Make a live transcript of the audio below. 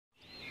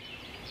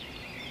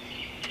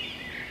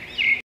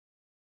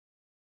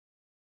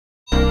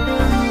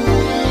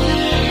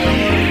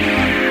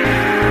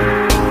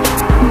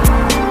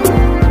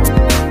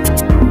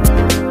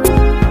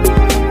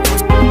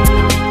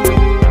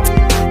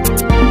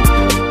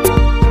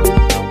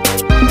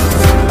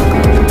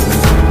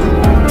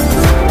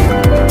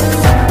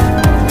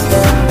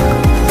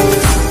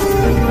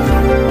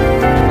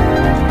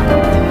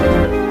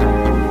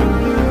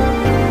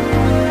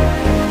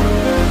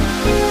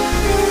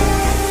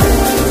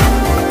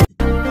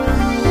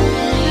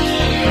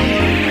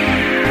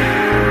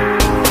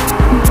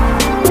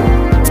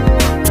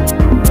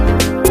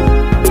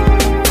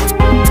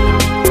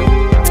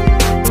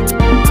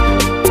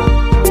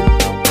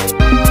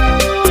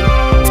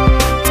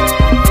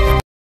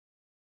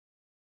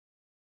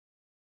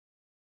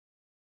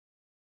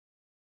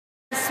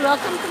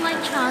welcome to my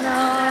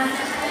channel,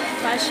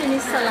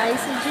 Fashionista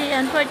Liza G,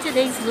 and for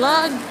today's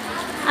vlog,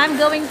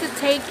 I'm going to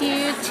take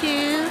you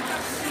to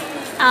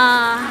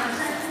a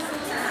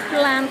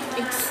plant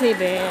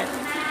exhibit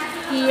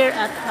here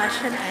at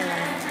Fashion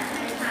Island.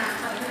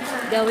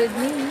 Go with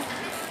me.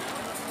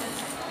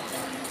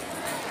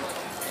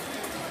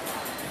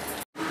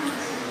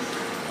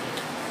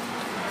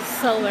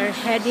 So we're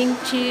heading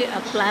to a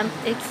plant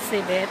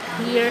exhibit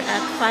here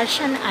at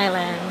Fashion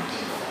Island,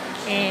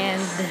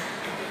 and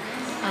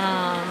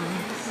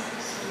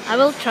I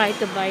will try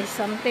to buy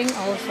something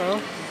also,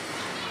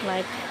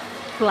 like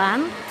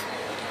plant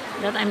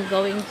that I'm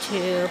going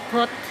to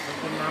put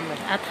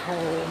at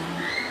home.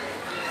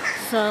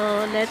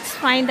 So let's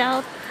find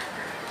out.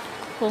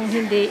 Kung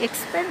hindi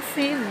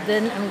expensive,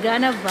 then I'm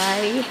gonna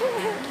buy.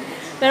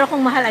 Pero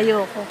kung mahal,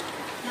 ayoko.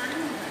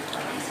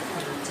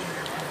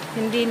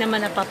 Hindi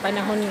naman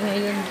napapanahon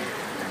ngayon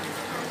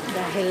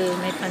dahil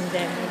may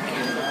pandemic.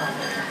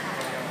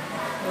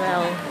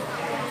 Well.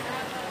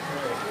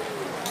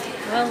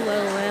 Wow!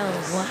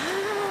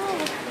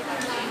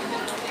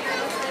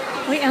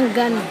 Uy, ang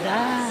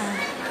ganda.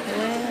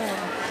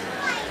 Well.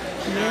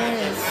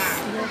 Yes,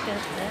 look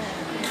at that.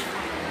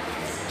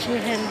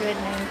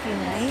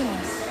 299.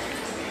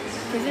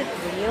 Is it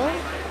real?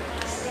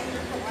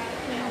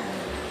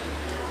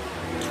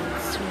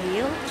 It's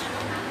real?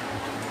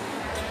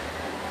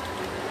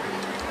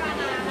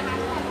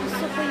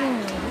 Gusto ko yung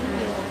real.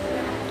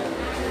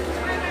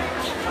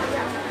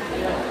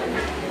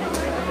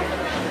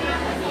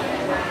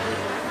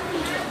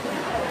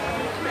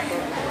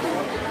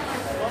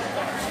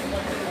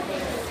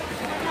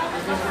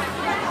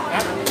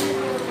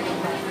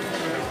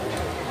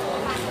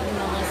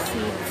 Mga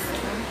seeds.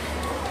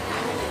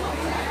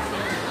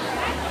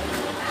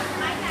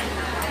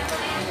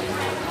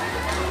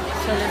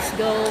 So let's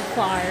go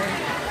far.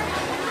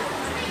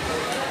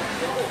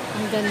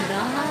 Ang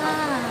ganda.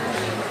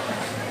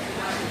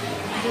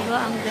 Diba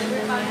ang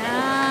ganda niya?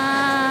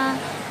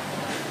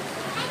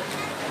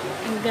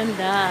 Ang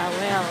ganda.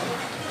 Well,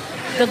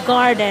 the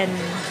garden.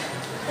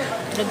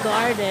 The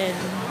garden.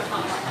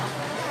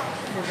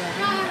 Diba?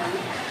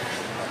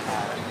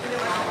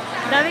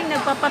 Daming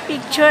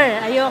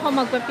nagpapapicture. Ayoko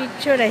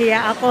magpapicture.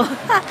 Nahiya ako.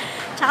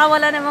 Tsaka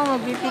wala namang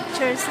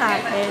magpipicture sa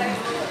akin.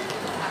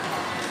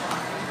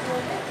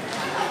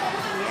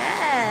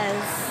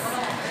 Yes!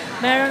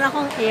 Meron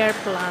akong air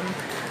plant.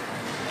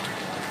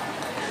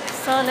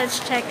 So let's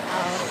check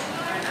out.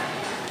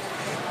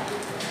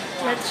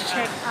 Let's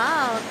check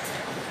out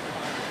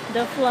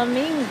the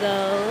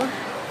flamingo.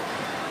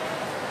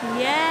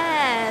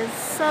 Yes!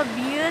 So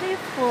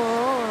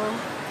beautiful.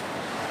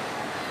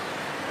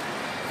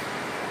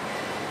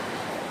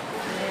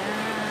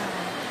 Yeah.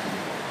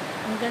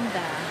 Ang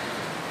ganda.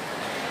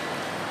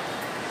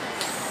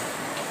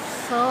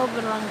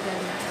 Sobrang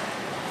ganda.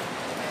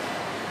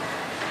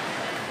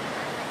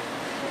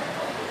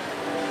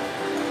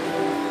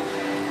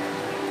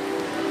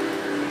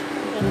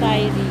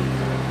 Tayo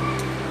dito.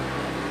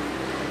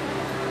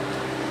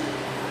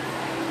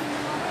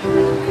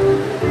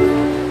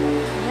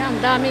 Ayan,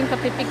 ang daming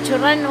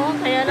kapipicturan, no?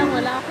 Kaya lang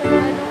wala akong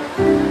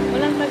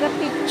walang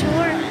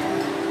taga-picture.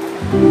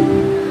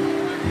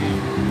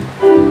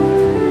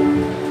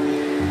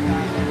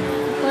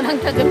 Walang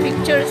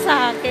taga-picture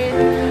sa akin.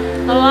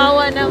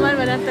 Kawawa naman,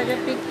 walang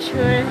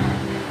taga-picture.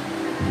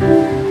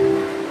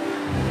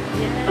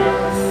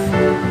 Yes.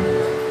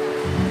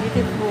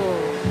 Beautiful.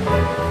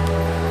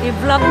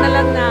 I-vlog na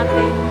lang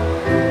natin.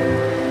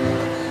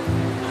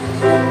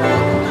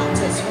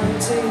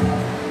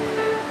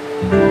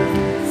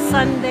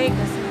 Sunday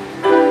kasi.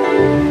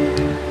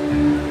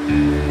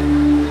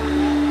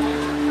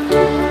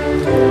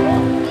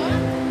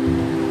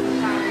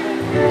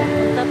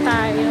 Punta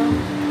tayo.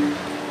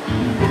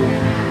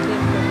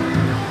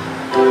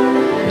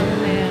 Anong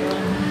meron?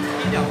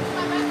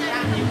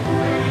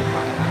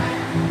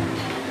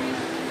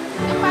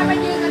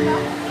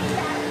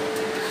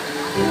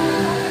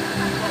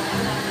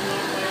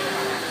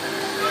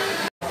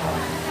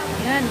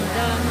 Yan,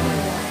 dami.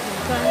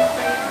 Kano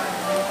kayo?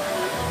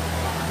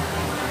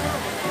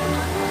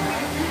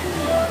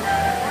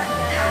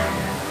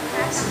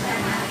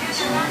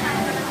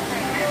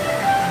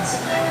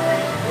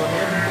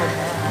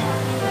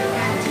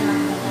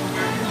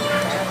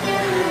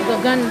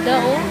 Gaganda,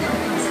 oh.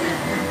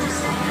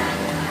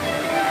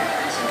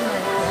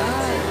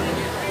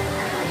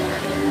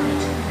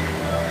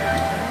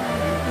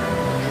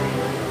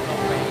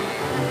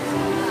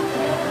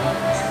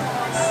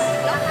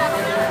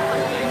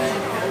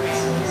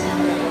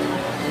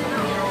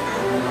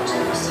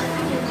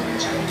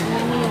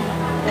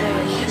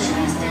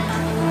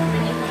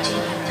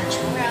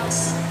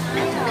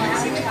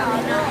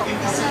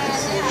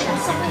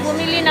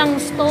 Bumili ng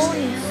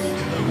stones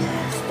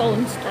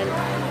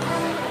talaga.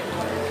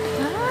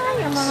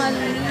 Yung mga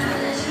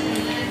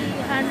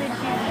 150.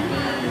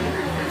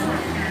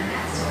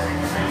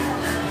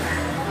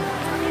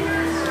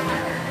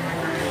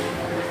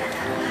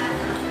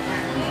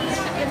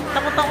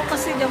 Takot ako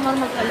kasi di naman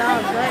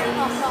mag-alaga eh.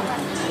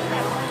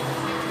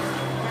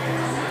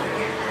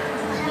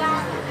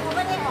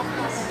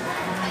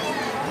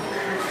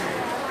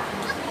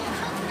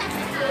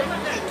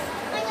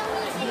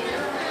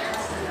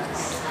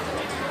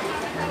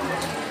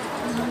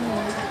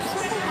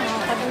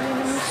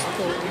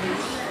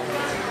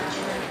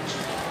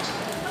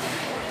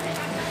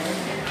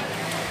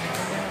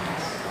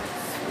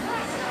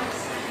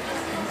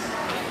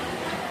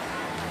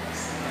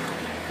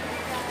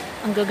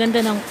 Ang gaganda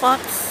ng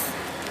pots.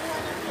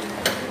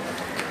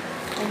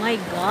 Oh my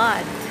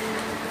God.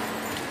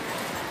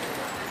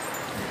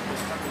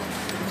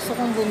 Gusto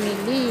kong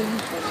bumili.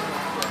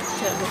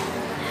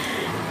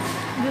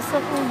 Gusto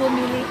kong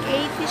bumili.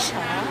 80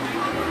 siya.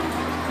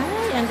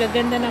 Ay, ang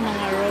gaganda ng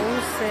mga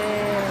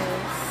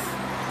roses.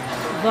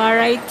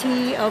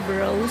 Variety of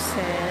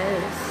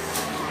roses.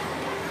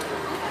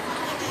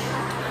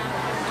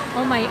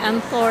 Oh, may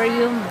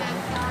anthurium.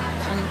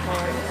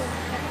 Anthurium.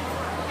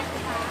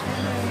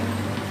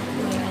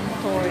 May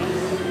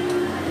anthurium.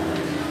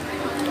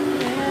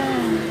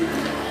 Yeah.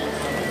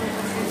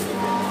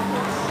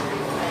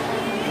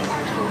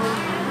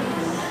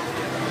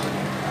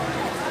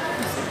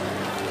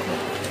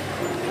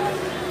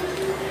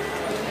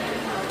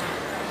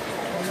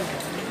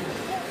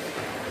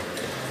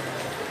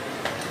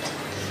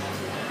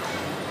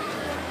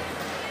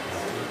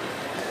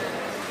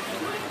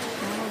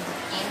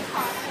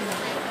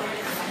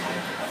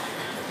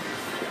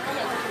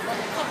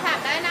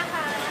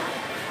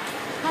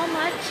 How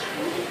much?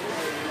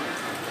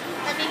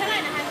 แบบนี้เท่าไหร่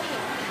นะคะพี่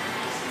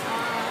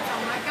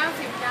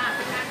290จ้าเ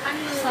ป็นงานปั้น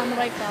มือ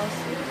Samurai Cows.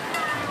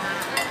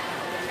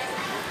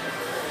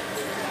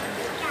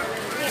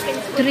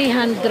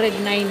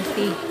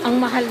 390. Ang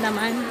mahal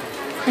naman.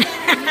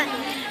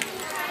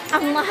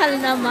 Ang mahal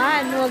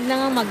naman. Huwag na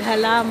nga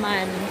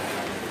maghalaman.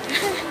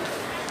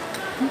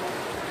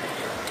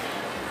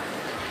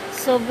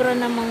 Sobra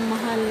namang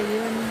mahal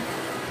yun.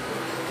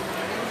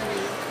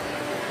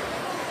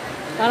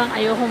 Parang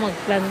ayoko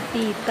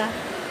magplantita.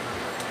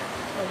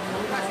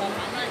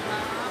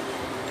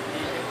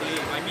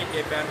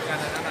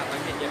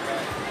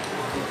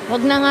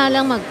 Huwag na nga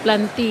lang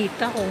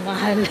magplantita kung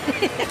mahal.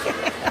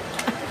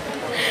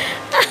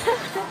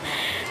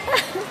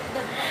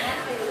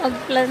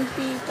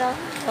 Magplantita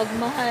pag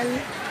mahal.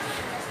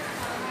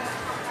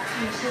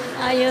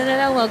 Ayaw na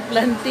lang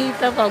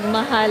magplantita pag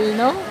mahal,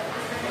 no?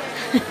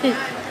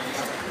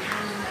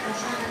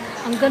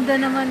 Ang ganda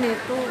naman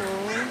ito, oh.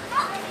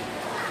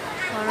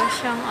 Para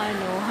siyang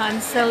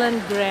Hansel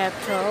and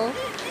Gretel.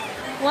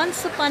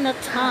 Once upon a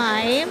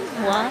time.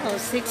 Wow,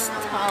 6,000.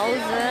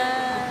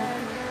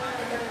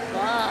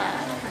 Wow.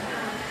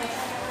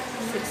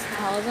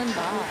 6,000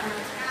 baht.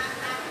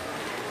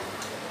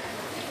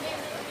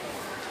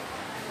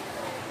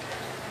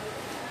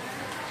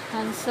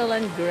 Hansel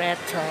and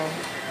Gretel.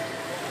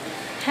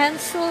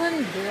 Hansel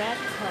and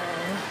Gretel.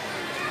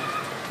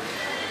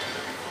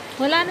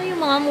 Wala na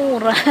yung mga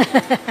mura.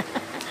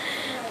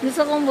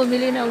 Gusto kong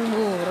bumili ng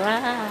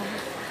mura.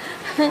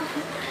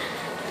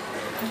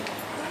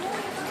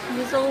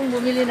 Gusto kong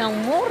bumili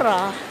ng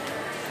mura.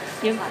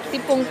 Yung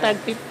tipong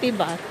tag 50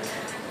 baht.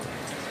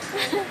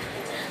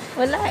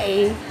 Wala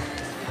eh.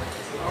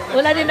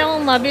 Wala din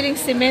akong mabiling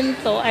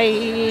simento ay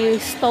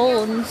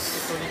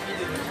stones.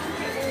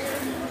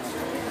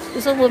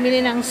 Gusto kong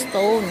bumili ng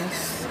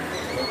stones.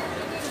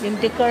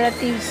 Yung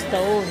decorative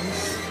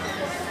stones.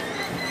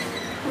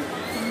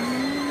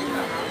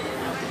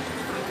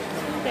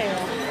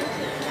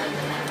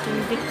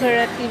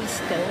 Decorative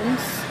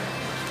stones.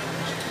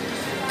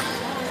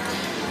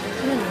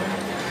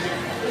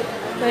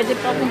 Pwede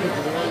pa akong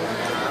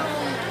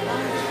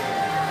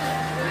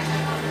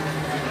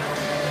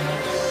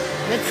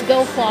let's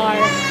go far.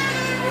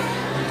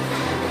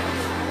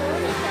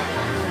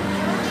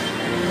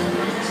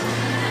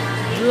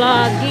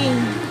 Vlogging.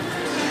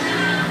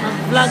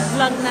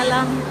 Mag-vlog na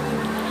lang.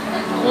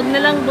 Huwag na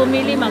lang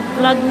bumili,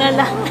 mag-vlog na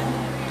lang.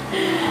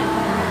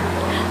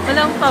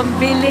 Walang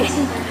pambili.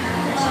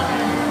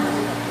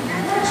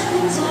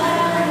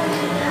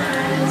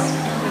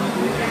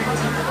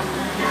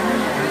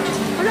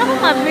 Wala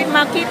akong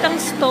makitang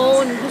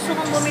stone. Gusto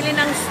kong bumili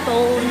ng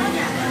stone.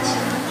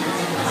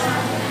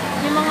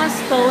 Yung mga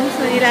stones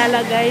na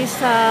ilalagay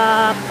sa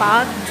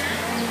pot.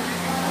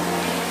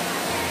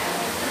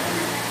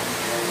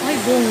 Ay,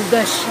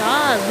 bongga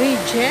siya.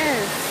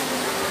 Ridges.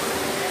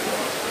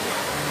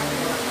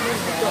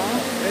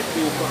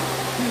 Diba?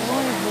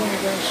 Ay,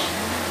 bongga siya.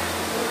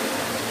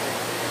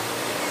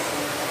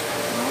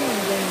 Ay,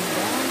 ang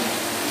ganda.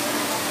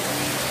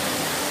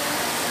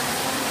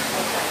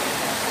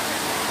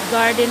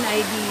 Garden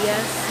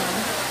ideas.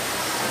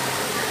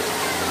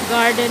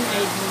 Garden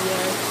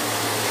ideas.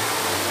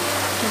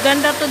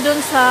 Maganda to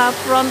dun sa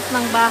front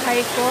ng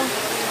bahay ko.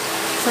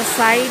 Sa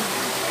side.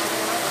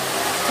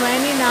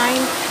 29,000.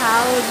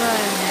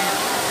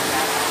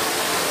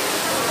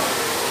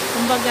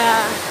 Kumbaga,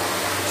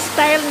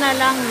 style na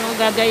lang, no?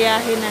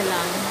 Gagayahin na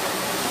lang.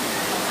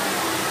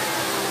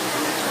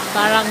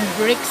 Parang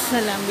bricks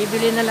na lang.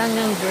 Bibili na lang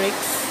ng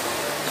bricks.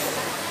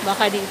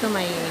 Baka dito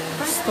may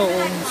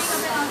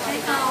stones.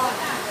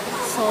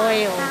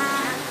 Soil.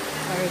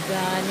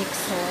 Organic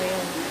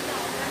soil.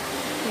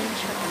 Yan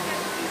siya.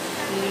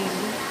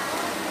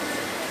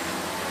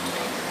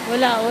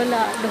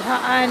 Wala.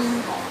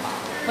 Duhaan.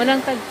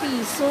 Walang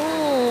tagpiso.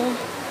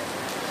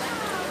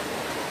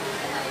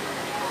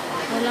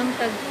 Walang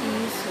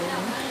tagpiso.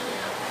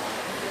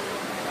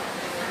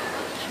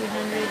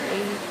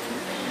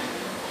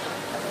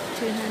 280.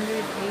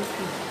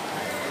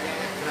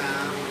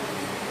 280.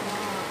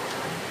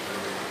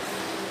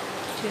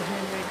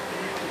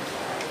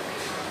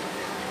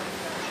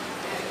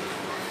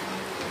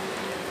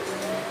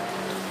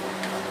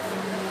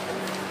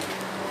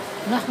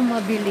 280. Wala akong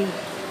mabili.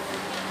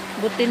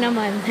 Buti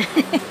naman.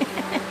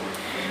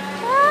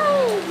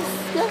 Ay,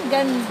 ang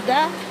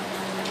ganda.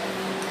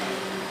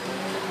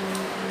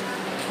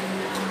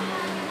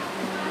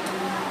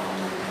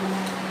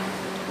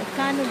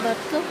 Magkano ba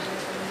ito?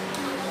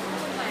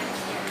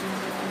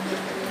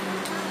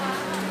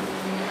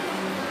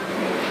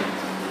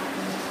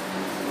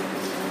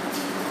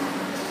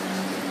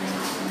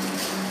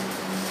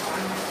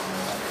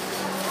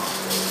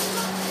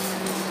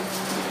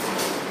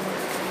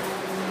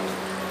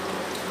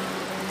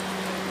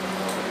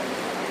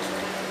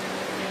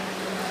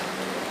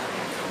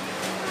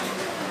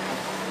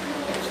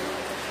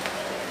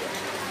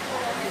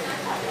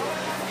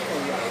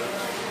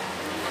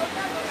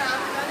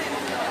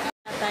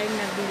 Tayong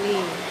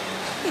nabili.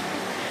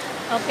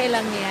 Okay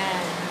lang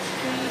yan.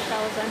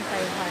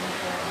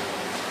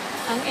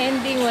 3,500. Ang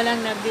ending, walang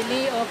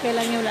nabili. Okay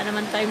lang yun. Wala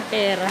naman tayong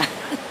pera.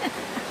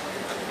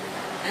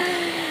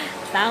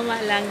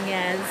 Tama lang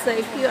yan. So,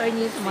 if you are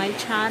new to my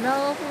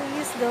channel,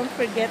 please don't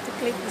forget to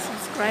click the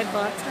subscribe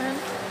button,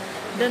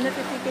 the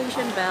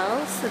notification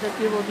bell, so that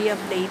you will be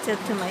updated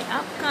to my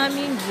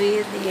upcoming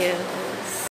videos.